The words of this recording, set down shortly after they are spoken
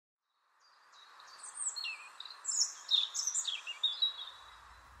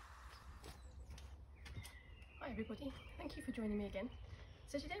everybody, thank you for joining me again.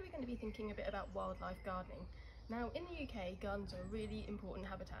 So today we're going to be thinking a bit about wildlife gardening. Now in the UK, gardens are a really important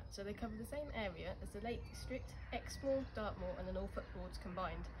habitat, so they cover the same area as the Lake District, Exmoor, Dartmoor and the Norfolk Broads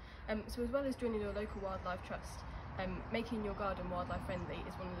combined. So as well as joining your local wildlife trust, making your garden wildlife friendly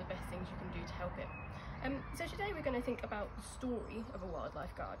is one of the best things you can do to help it. So today we're going to think about the story of a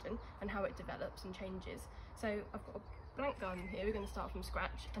wildlife garden and how it develops and changes. So I've got a blank garden here. We're going to start from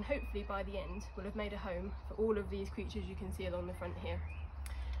scratch, and hopefully by the end we'll have made a home for all of these creatures you can see along the front here.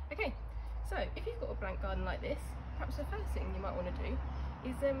 Okay, so if you've got a blank garden like this, perhaps the first thing you might want to do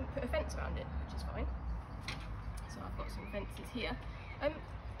is put a fence around it, which is fine. So I've got some fences here,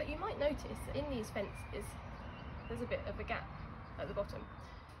 but you might notice that in these fences there's a bit of a gap at the bottom.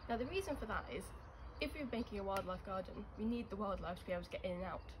 Now the reason for that is, if you're making a wildlife garden, we need the wildlife to be able to get in and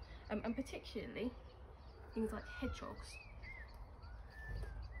out, and particularly things like hedgehogs.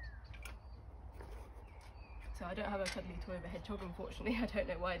 So I don't have a cuddly toy of a hedgehog, unfortunately. I don't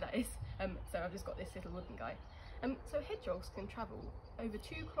know why that is. So I've just got this little wooden guy. So hedgehogs can travel over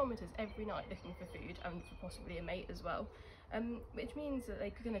 2 kilometres every night looking for food and for possibly a mate as well, which means that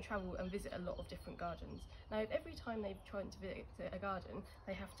they're going to travel and visit a lot of different gardens. Now, if every time they've tried to visit a garden,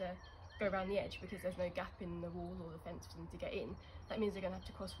 they have to go around the edge because there's no gap in the wall or the fence for them to get in, that means they're going to have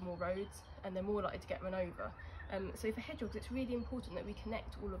to cross more roads and they're more likely to get run over. So for hedgehogs, it's really important that we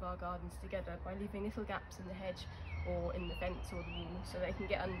connect all of our gardens together by leaving little gaps in the hedge or in the fence or the wall so they can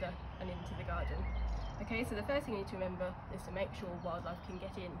get under and into the garden. Okay, so the first thing you need to remember is to make sure wildlife can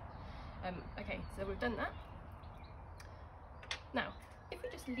get in. Okay, so we've done that. Now, if we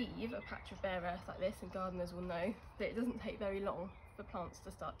just leave a patch of bare earth like this, and gardeners will know that it doesn't take very long for plants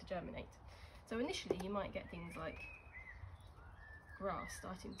to start to germinate. So initially you might get things like grass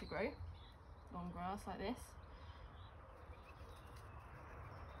starting to grow, long grass like this.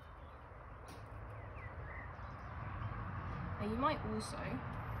 And you might also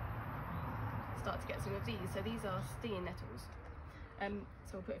start to get some of these. So these are stinging nettles.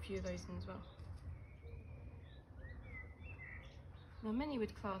 So we'll put a few of those in as well. Now many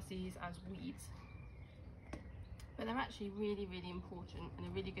would class these as weeds, but they're actually really, really important and a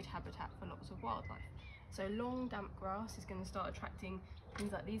really good habitat for lots of wildlife. So long damp grass is going to start attracting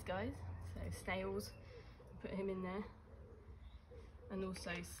things like these guys, so snails, put him in there, and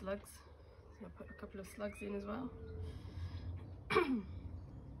also slugs, so I'll put a couple of slugs in as well.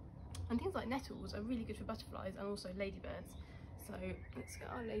 And things like nettles are really good for butterflies and also ladybirds. So let's get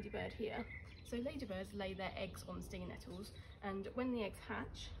our ladybird here. So ladybirds lay their eggs on stinging nettles, and when the eggs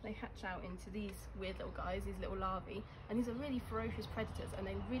hatch, they hatch out into these weird little guys, these little larvae, and these are really ferocious predators and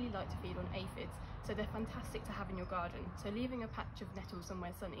they really like to feed on aphids, so they're fantastic to have in your garden. So leaving a patch of nettles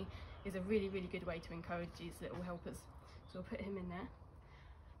somewhere sunny is a really, really good way to encourage these little helpers. So we'll put him in there.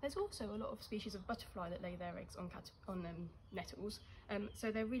 There's also a lot of species of butterfly that lay their eggs on nettles,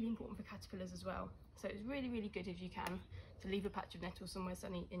 so they're really important for caterpillars as well. So it's really, really good if you can to leave a patch of nettles somewhere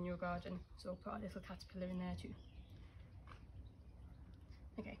sunny in your garden. So I'll put a little caterpillar in there too.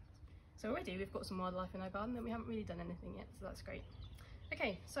 Okay, so already we've got some wildlife in our garden and we haven't really done anything yet, so that's great.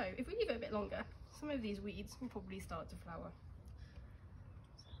 Okay, so if we leave it a bit longer, some of these weeds will probably start to flower.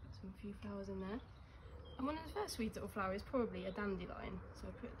 So put a few flowers in there. And one of the first weeds that will flower is probably a dandelion. So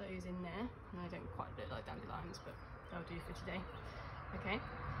I'll put those in there. And they don't quite look like dandelions, but they'll do for today. Okay.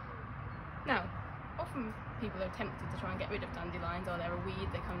 Now, often people are tempted to try and get rid of dandelions. Oh, they're a weed,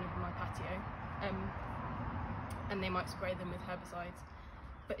 they come over my patio. And they might spray them with herbicides.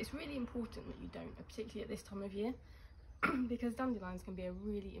 But it's really important that you don't, particularly at this time of year, because dandelions can be a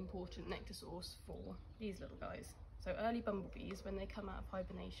really important nectar source for these little guys. So early bumblebees, when they come out of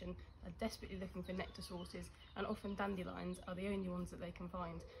hibernation, are desperately looking for nectar sources, and often dandelions are the only ones that they can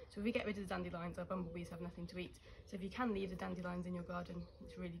find. So if we get rid of the dandelions, our bumblebees have nothing to eat. So if you can leave the dandelions in your garden,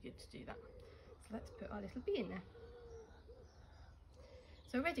 it's really good to do that. So let's put our little bee in there.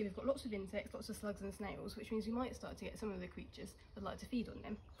 So already we've got lots of insects, lots of slugs and snails, which means we might start to get some of the creatures that like to feed on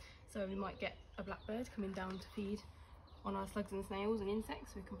them. So we might get a blackbird coming down to feed on our slugs and snails and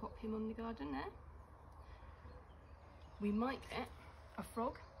insects, so we can pop him on the garden there. We might get a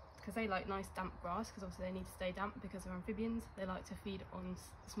frog, because they like nice damp grass, because obviously they need to stay damp because they're amphibians. They like to feed on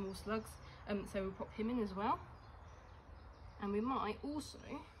small slugs, so we'll pop him in as well. And we might also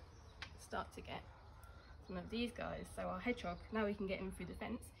start to get some of these guys. So our hedgehog, now we can get him through the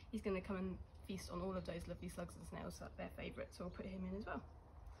fence, he's going to come and feast on all of those lovely slugs and snails, that's their favourite, so we'll put him in as well.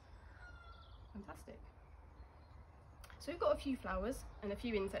 Fantastic. So we've got a few flowers and a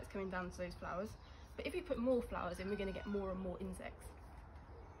few insects coming down to those flowers, but if we put more flowers in, we're going to get more and more insects.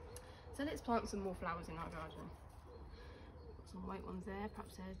 So let's plant some more flowers in our garden. Got some white ones there,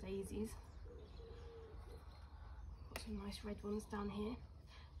 perhaps they're daisies. some nice red ones down here.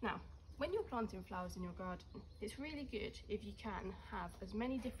 Now, when you're planting flowers in your garden, it's really good if you can have as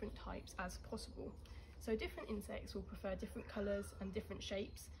many different types as possible. So different insects will prefer different colours and different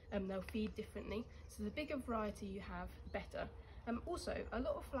shapes, they'll feed differently, so the bigger variety you have, the better. Also, a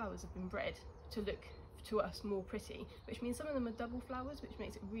lot of flowers have been bred to look to us more pretty, which means some of them are double flowers, which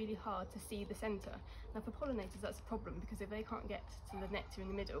makes it really hard to see the centre. Now for pollinators that's a problem, because if they can't get to the nectar in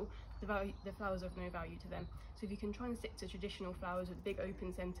the middle, the flowers are of no value to them. So if you can try and stick to traditional flowers with big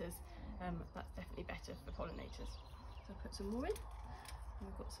open centres, that's definitely better for pollinators. So I'll put some more in. And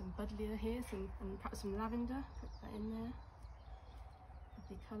we've got some buddleia here, and perhaps some lavender, put that in there.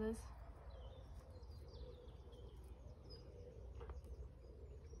 Lovely colours.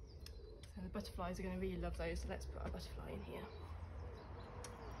 So the butterflies are going to really love those, so let's put our butterfly in here.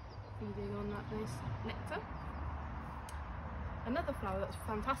 Feeding on that nice nectar. Another flower that's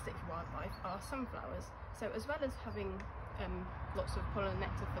fantastic for wildlife are sunflowers. So as well as having lots of pollen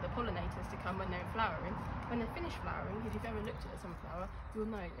nectar for the pollinators to come when they're flowering, when they're finished flowering, if you've ever looked at a sunflower, you'll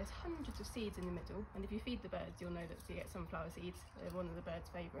know there's hundreds of seeds in the middle, and if you feed the birds, you'll know that you get sunflower seeds. They're one of the birds'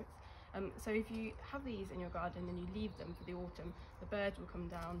 favourites. So if you have these in your garden and you leave them for the autumn, the birds will come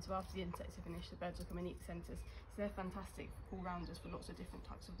down, so after the insects are finished, the birds will come and eat the centres. So they're fantastic all-rounders for lots of different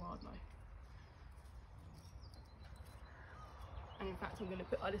types of wildlife. And in fact, I'm going to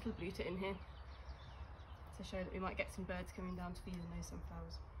put our little blueter in here to show that we might get some birds coming down to feed on those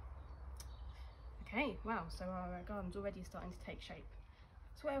sunflowers. Okay, wow, so our garden's already starting to take shape.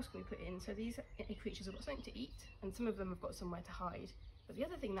 So what else can we put in? So these creatures have got something to eat, and some of them have got somewhere to hide. But the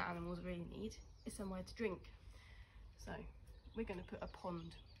other thing that animals really need is somewhere to drink. So we're going to put a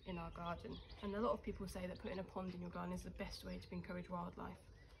pond in our garden, and a lot of people say that putting a pond in your garden is the best way to encourage wildlife.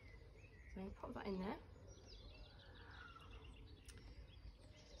 So pop that in there.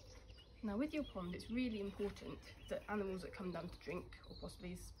 Now with your pond, it's really important that animals that come down to drink, or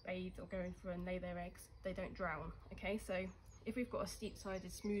possibly bathe or go in for and lay their eggs, they don't drown, okay? So if we've got a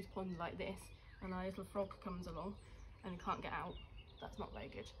steep-sided smooth pond like this, and our little frog comes along and can't get out, that's not very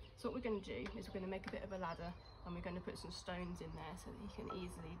good. So what we're going to do is we're going to make a bit of a ladder, and we're going to put some stones in there so that he can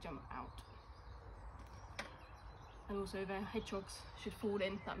easily jump out. And also if hedgehogs should fall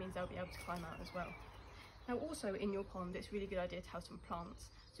in, that means they'll be able to climb out as well. Now also in your pond, it's a really good idea to have some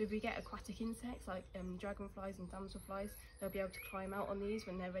plants. So if we get aquatic insects like dragonflies and damselflies, they'll be able to climb out on these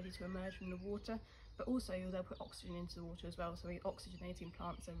when they're ready to emerge from the water. But also they'll put oxygen into the water as well, so oxygenating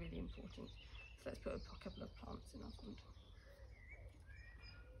plants are really important. So let's put a couple of plants in our pond.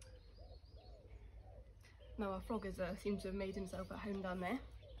 Now our frog seems to have made himself at home down there,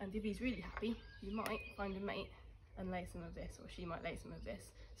 and if he's really happy, you might find a mate and lay some of this, or she might lay some of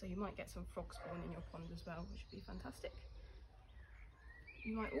this. So you might get some frog spawn in your pond as well, which would be fantastic.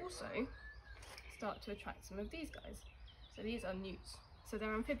 You might also start to attract some of these guys. So these are newts. So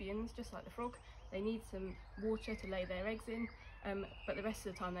they're amphibians, just like the frog. They need some water to lay their eggs in, but the rest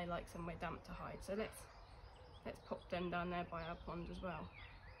of the time they like somewhere damp to hide. So let's pop them down there by our pond as well.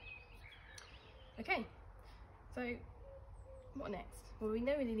 Okay, so what next? Well, we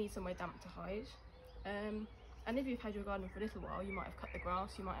know we need somewhere damp to hide. And if you've had your garden for a little while, you might have cut the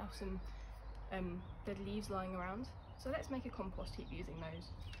grass, you might have some dead leaves lying around. So let's make a compost heap using those.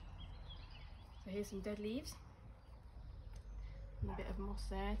 So here's some dead leaves, and a bit of moss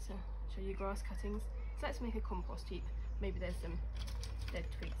there to show you grass cuttings. So let's make a compost heap. Maybe there's some dead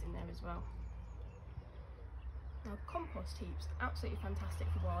twigs in there as well. Now compost heaps, absolutely fantastic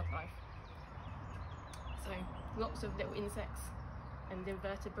for wildlife. So lots of little insects and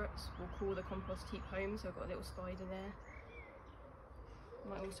invertebrates will call the compost heap home, so I've got a little spider there.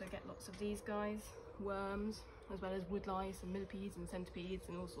 You might also get lots of these guys, worms, as well as wood lice and millipedes and centipedes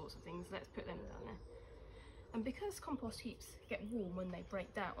and all sorts of things. Let's put them down there. And because compost heaps get warm when they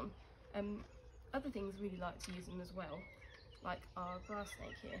break down, other things really like to use them as well, like our grass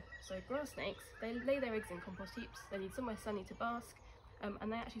snake here. So grass snakes, they lay their eggs in compost heaps, they need somewhere sunny to bask,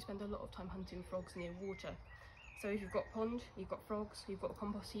 and they actually spend a lot of time hunting frogs near water. So if you've got a pond, you've got frogs, you've got a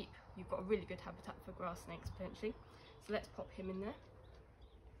compost heap, you've got a really good habitat for grass snakes potentially. So let's pop him in there.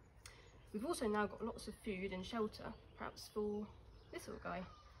 We've also now got lots of food and shelter, perhaps for this little guy.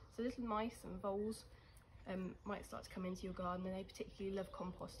 So little mice and voles might start to come into your garden, and they particularly love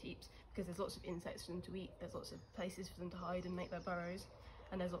compost heaps because there's lots of insects for them to eat, there's lots of places for them to hide and make their burrows,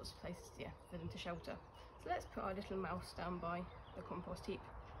 and there's lots of places for them to shelter. So let's put our little mouse down by the compost heap.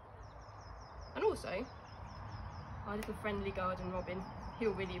 And also, our little friendly garden robin,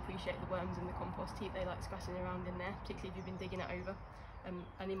 he'll really appreciate the worms in the compost heap. They like scratching around in there, particularly if you've been digging it over.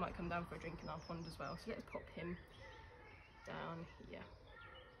 And he might come down for a drink in our pond as well. So let's pop him down here.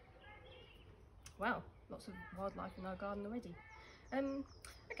 Wow, lots of wildlife in our garden already.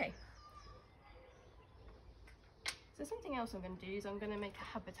 Okay. So something else I'm going to do is I'm going to make a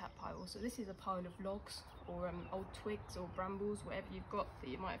habitat pile. So this is a pile of logs or old twigs or brambles, whatever you've got that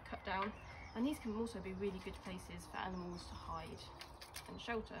you might have cut down. And these can also be really good places for animals to hide and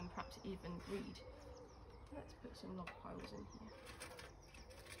shelter and perhaps even breed. Let's put some log piles in here.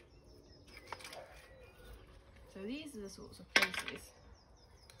 So these are the sorts of places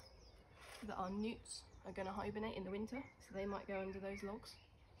that our newts are going to hibernate in the winter. So they might go under those logs.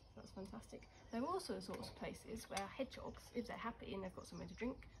 That's fantastic. They're also the sorts of places where hedgehogs, if they're happy and they've got somewhere to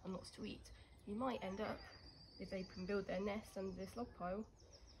drink and lots to eat, you might end up, if they can build their nest under this log pile,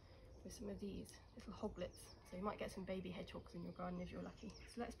 with some of these little hoglets. So you might get some baby hedgehogs in your garden if you're lucky.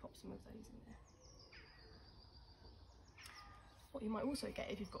 So let's pop some of those in there. What you might also get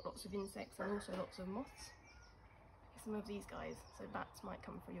if you've got lots of insects and also lots of moths is some of these guys. So bats might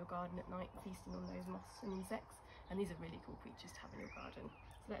come through your garden at night feasting on those moths and insects. And these are really cool creatures to have in your garden.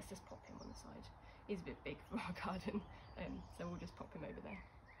 So let's just pop him on the side. He's a bit big for our garden, so we'll just pop him over there.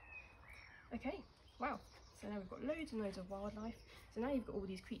 Okay, wow. So now we've got loads and loads of wildlife. So now you've got all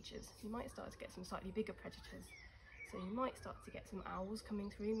these creatures. You might start to get some slightly bigger predators. So you might start to get some owls coming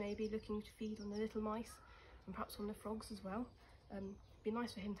through, maybe looking to feed on the little mice, and perhaps on the frogs as well. It'd be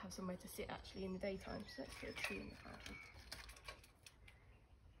nice for him to have somewhere to sit actually in the daytime. So let's put a tree in the garden.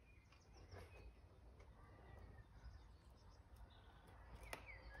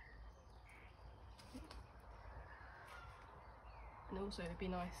 And also it'd be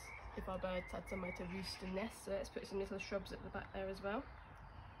nice if our birds had somewhere to roost and nest, so let's put some little shrubs at the back there as well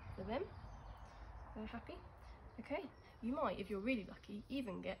for them. They're happy. Okay, you might, if you're really lucky,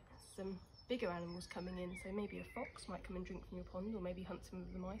 even get some bigger animals coming in, so maybe a fox might come and drink from your pond, or maybe hunt some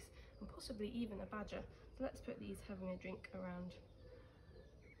of the mice, and possibly even a badger. So let's put these having a drink around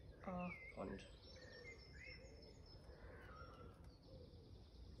our pond.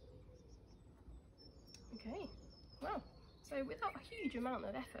 Okay, well, so without a huge amount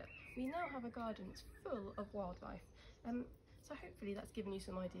of effort, we now have a garden that's full of wildlife. So hopefully that's given you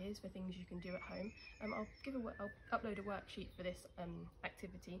some ideas for things you can do at home. I'll upload a worksheet for this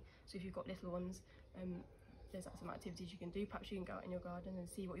activity, so if you've got little ones, there's some activities you can do. Perhaps you can go out in your garden and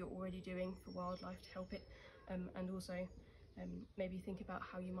see what you're already doing for wildlife to help it, and also maybe think about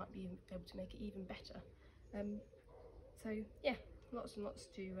how you might be able to make it even better. So yeah, lots and lots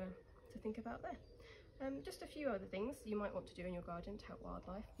to think about there. Just a few other things you might want to do in your garden to help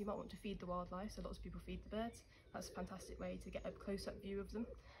wildlife. You might want to feed the wildlife, so lots of people feed the birds. That's a fantastic way to get a close-up view of them.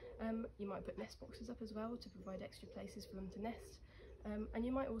 You might put nest boxes up as well to provide extra places for them to nest. And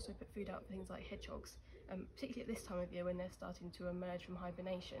you might also put food out for things like hedgehogs, particularly at this time of year when they're starting to emerge from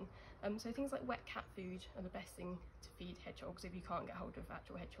hibernation. So things like wet cat food are the best thing to feed hedgehogs if you can't get hold of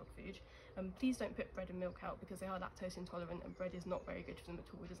actual hedgehog food. Please don't put bread and milk out because they are lactose intolerant and bread is not very good for them at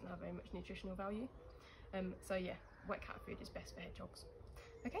all. It doesn't have very much nutritional value. So yeah, wet cat food is best for hedgehogs.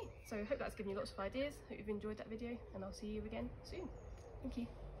 Okay, so I hope that's given you lots of ideas. Hope you've enjoyed that video, and I'll see you again soon. Thank you.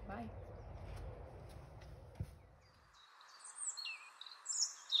 Bye.